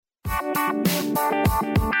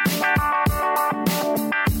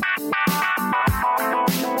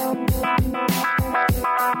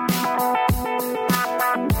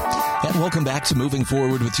Welcome back to Moving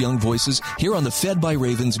Forward with Young Voices here on the Fed by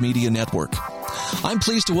Ravens Media Network. I'm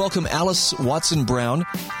pleased to welcome Alice Watson-Brown.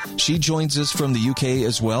 She joins us from the UK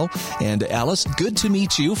as well. And Alice, good to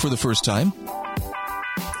meet you for the first time.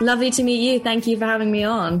 Lovely to meet you. Thank you for having me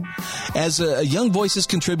on. As a Young Voices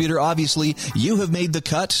contributor, obviously, you have made the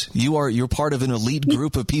cut. You're part of an elite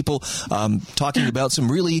group of people talking about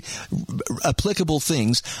some really applicable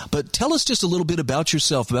things. But tell us just a little bit about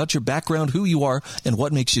yourself, about your background, who you are, and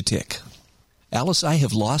what makes you tick. Alice, I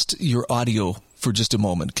have lost your audio for just a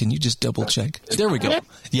moment. Can you just double check? There we go.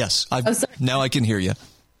 Yes, now I can hear you.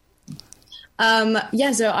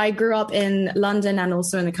 So I grew up in London and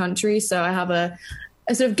also in the country. So I have a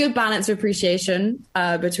sort of good balance of appreciation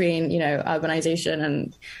between,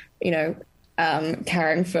 urbanization and,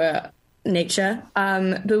 caring for nature.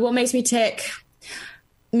 But what makes me tick,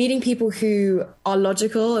 meeting people who are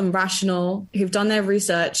logical and rational, who've done their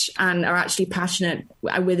research and are actually passionate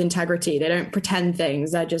with integrity. They don't pretend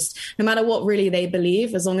things. They're just, no matter what really they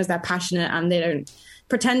believe, as long as they're passionate and they don't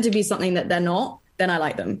pretend to be something that they're not, then I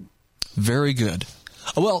like them. Very good.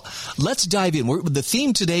 Well, let's dive in. The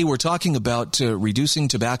theme today, we're talking about reducing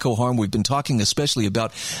tobacco harm. We've been talking especially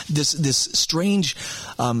about this strange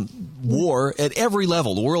war at every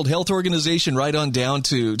level, the World Health Organization right on down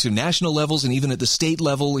to national levels and even at the state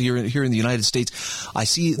level here in the United States. I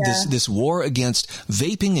see this war against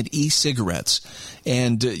vaping and e-cigarettes.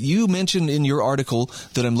 And you mentioned in your article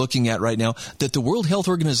that I'm looking at right now that the World Health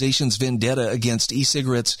Organization's vendetta against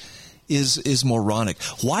e-cigarettes is moronic.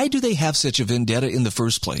 Why do they have such a vendetta in the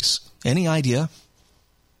first place? Any idea?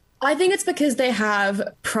 I think it's because they have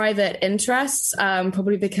private interests,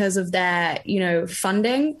 probably because of their,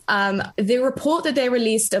 funding. The report that they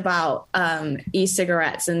released about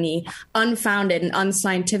e-cigarettes and the unfounded and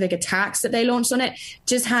unscientific attacks that they launched on it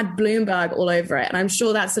just had Bloomberg all over it. And I'm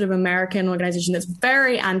sure that's sort of American organization that's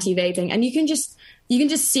very anti-vaping. And you can just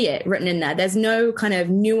see it written in there. There's no kind of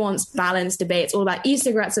nuanced, balanced debate. It's all about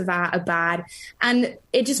e-cigarettes are bad. And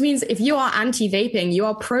it just means if you are anti-vaping, you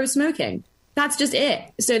are pro-smoking. That's just it.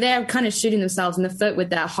 So they're kind of shooting themselves in the foot with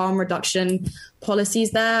their harm reduction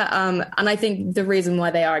policies there. And I think the reason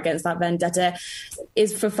why they are against that vendetta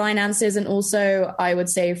is for finances and also, I would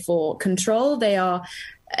say, for control. They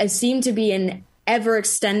seem to be an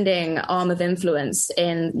ever-extending arm of influence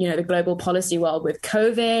in, the global policy world with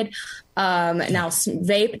COVID, now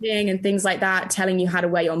vaping and things like that, telling you how to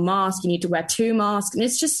wear your mask. You need to wear 2 masks. And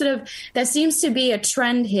it's just sort of, there seems to be a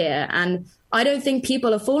trend here. And I don't think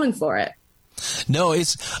people are falling for it. No,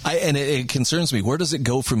 it concerns me. Where does it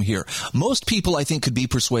go from here? Most people, I think, could be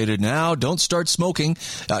persuaded now, don't start smoking.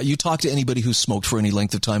 You talk to anybody who's smoked for any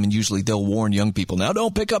length of time, and usually they'll warn young people, now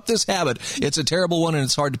don't pick up this habit. It's a terrible one, and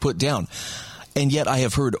it's hard to put down. And yet I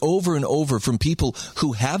have heard over and over from people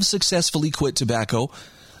who have successfully quit tobacco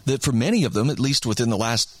that for many of them, at least within the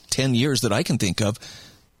last 10 years that I can think of,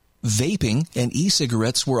 vaping and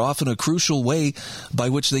e-cigarettes were often a crucial way by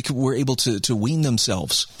which they were able to wean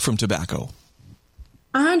themselves from tobacco.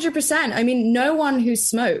 100%. I mean, no one who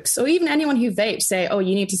smokes or even anyone who vapes say, oh,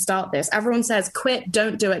 you need to start this. Everyone says, quit,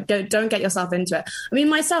 don't do it. Don't get yourself into it. I mean,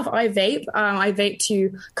 myself, I vape. I vape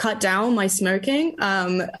to cut down my smoking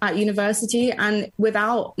at university. And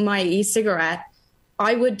without my e-cigarette,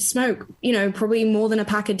 I would smoke, probably more than a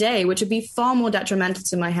pack a day, which would be far more detrimental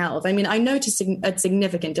to my health. I mean, I noticed a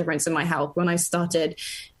significant difference in my health when I started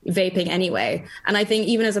vaping anyway. And I think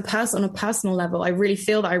even as a person, on a personal level, I really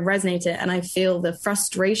feel that I resonate it. And I feel the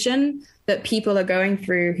frustration that people are going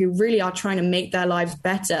through who really are trying to make their lives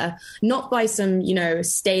better, not by some,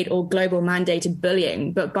 state or global mandated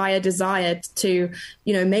bullying, but by a desire to,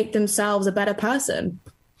 make themselves a better person.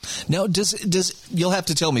 Now, does you'll have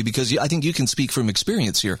to tell me, because I think you can speak from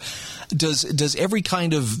experience here. Does every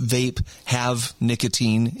kind of vape have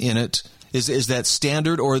nicotine in it? Is that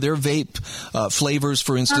standard, or are there vape flavors,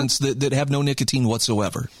 for instance, that have no nicotine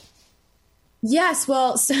whatsoever? Yes,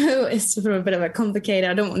 well, so it's sort of a bit of a complicated.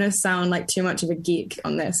 I don't want to sound like too much of a geek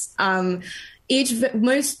on this.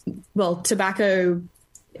 Tobacco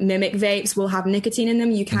mimic vapes will have nicotine in them.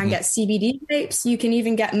 You can get CBD vapes. You can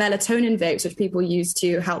even get melatonin vapes, which people use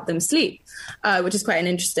to help them sleep, which is quite an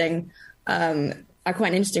interesting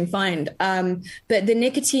find. But the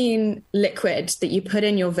nicotine liquid that you put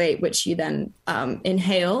in your vape, which you then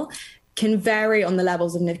inhale, can vary on the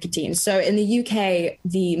levels of nicotine. So in the UK,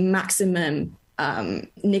 the maximum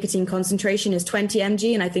nicotine concentration is 20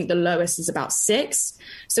 mg, and I think the lowest is about 6.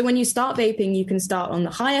 So when you start vaping, you can start on the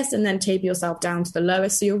highest and then taper yourself down to the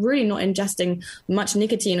lowest. So you're really not ingesting much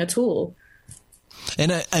nicotine at all.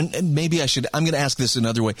 And maybe I'm going to ask this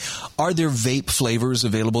another way. Are there vape flavors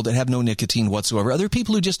available that have no nicotine whatsoever? Are there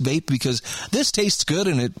people who just vape because this tastes good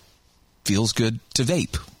and it feels good to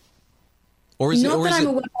vape? Or is not it? That I'm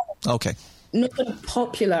aware of. Okay. Not that are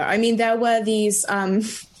popular. I mean, there were these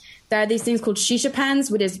there are these things called shisha pens,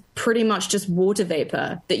 which is pretty much just water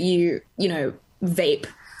vapor that you vape.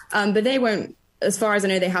 But they won't, as far as I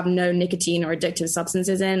know, they have no nicotine or addictive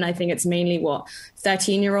substances in. I think it's mainly what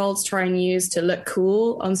 13-year-olds try and use to look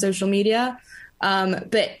cool on social media.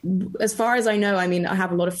 But as far as I know, I mean, I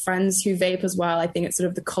have a lot of friends who vape as well. I think it's sort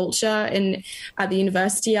of the culture at the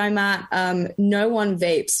university I'm at. No one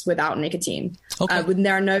vapes without nicotine. Okay.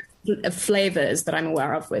 There are no flavors that I'm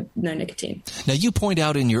aware of with no nicotine. Now, you point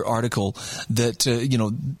out in your article that,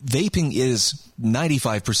 vaping is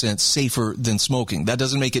 95% safer than smoking. That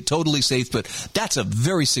doesn't make it totally safe, but that's a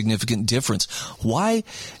very significant difference. Why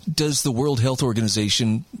does the World Health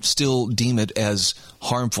Organization still deem it as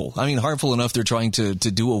harmful? I mean, harmful enough they're trying to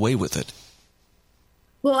do away with it.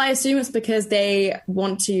 Well, I assume it's because they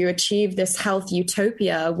want to achieve this health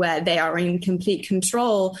utopia where they are in complete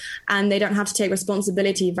control and they don't have to take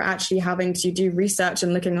responsibility for actually having to do research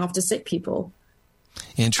and looking after sick people.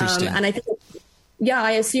 Interesting. And I think,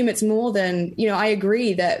 I assume it's more than, I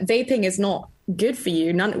agree that vaping is not good for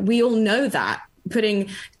you. We all know that putting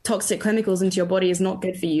toxic chemicals into your body is not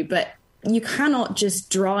good for you, but you cannot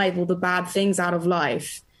just drive all the bad things out of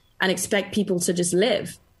life and expect people to just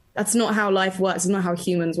live. That's not how life works. It's not how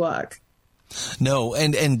humans work. No.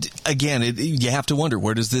 And again, you have to wonder,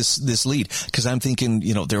 where does this lead? Because I'm thinking,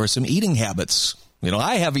 there are some eating habits.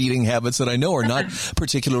 I have eating habits that I know are not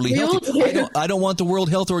particularly healthy. I don't want the World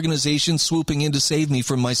Health Organization swooping in to save me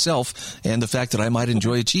from myself and the fact that I might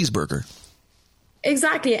enjoy a cheeseburger.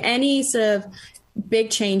 Exactly. Any sort of big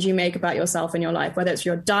change you make about yourself in your life, whether it's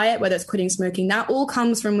your diet, whether it's quitting smoking, that all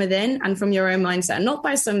comes from within and from your own mindset, not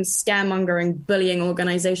by some scaremongering, bullying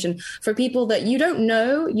organization for people that you don't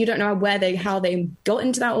know how they got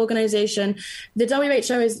into that organization. The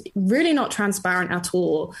WHO is really not transparent at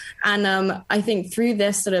all. And I think through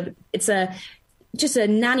this it's just a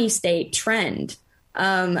nanny state trend.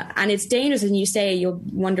 And it's dangerous. And you say you're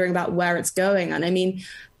wondering about where it's going. And I mean,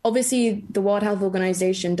 obviously, the World Health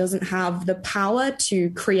Organization doesn't have the power to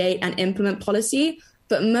create and implement policy,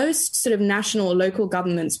 but most sort of national or local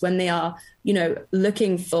governments, when they are,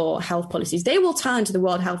 looking for health policies, they will turn to the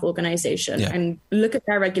World Health Organization and look at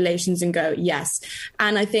their regulations and go, yes.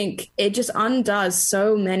 And I think it just undoes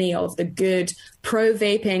so many of the good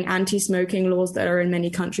pro-vaping, anti-smoking laws that are in many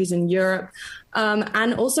countries in Europe,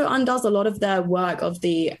 and also undoes a lot of the work of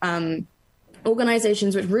the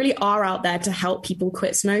organizations which really are out there to help people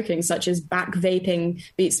quit smoking, such as Back Vaping,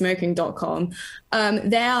 BeatSmoking.com.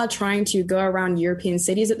 They are trying to go around European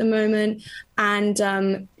cities at the moment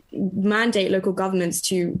and mandate local governments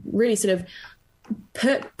to really sort of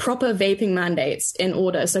put proper vaping mandates in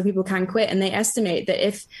order so people can quit. And they estimate that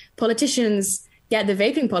if politicians get the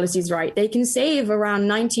vaping policies right, they can save around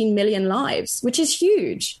 19 million lives, which is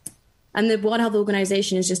huge. And the World Health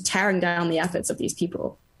Organization is just tearing down the efforts of these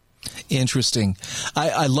people. Interesting.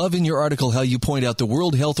 I love in your article how you point out the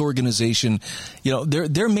World Health Organization,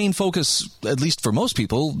 their main focus, at least for most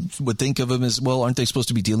people, would think of them as, well, aren't they supposed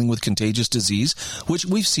to be dealing with contagious disease? Which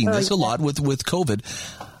we've seen a lot with COVID.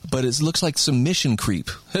 But it looks like some mission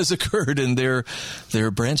creep has occurred and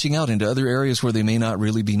they're branching out into other areas where they may not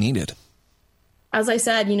really be needed. As I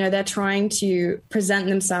said, they're trying to present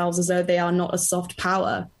themselves as though they are not a soft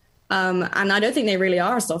power. And I don't think they really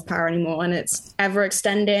are a soft power anymore. And it's ever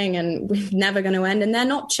extending and we're never going to end. And they're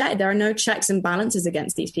not checked. There are no checks and balances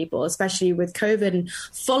against these people, especially with COVID and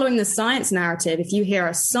following the science narrative. If you hear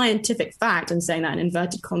a scientific fact, and saying that in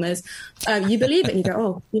inverted commas, you believe it and you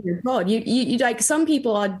go, oh, God, you like some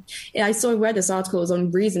people are. I read this article was on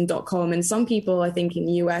reason.com, and some people, I think in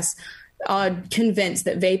the US, are convinced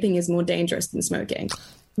that vaping is more dangerous than smoking.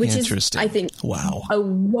 Which is, I think, a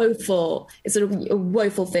woeful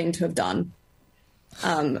thing to have done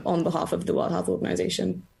on behalf of the World Health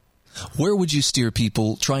Organization. Where would you steer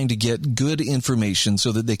people trying to get good information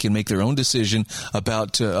so that they can make their own decision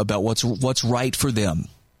about what's right for them?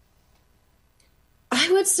 I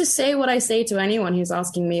would just say what I say to anyone who's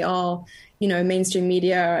asking me, mainstream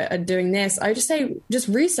media are doing this. I just say, just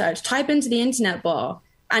research, type into the internet bar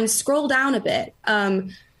and scroll down a bit.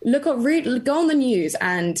 Go on the news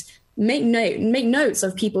and make notes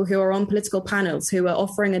of people who are on political panels who are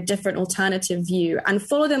offering a different alternative view and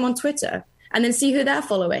follow them on Twitter and then see who they're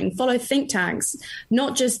following. Follow think tanks,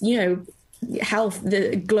 not just, health,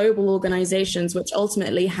 the global organizations, which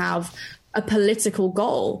ultimately have a political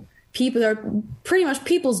goal. People are pretty much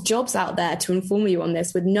people's jobs out there to inform you on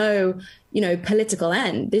this with no, political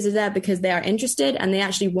end. This is there because they are interested and they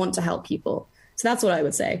actually want to help people. So that's what I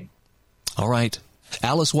would say. All right.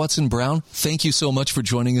 Alice Watson-Brown, thank you so much for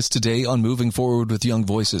joining us today on Moving Forward with Young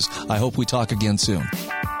Voices. I hope we talk again soon.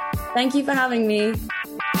 Thank you for having me.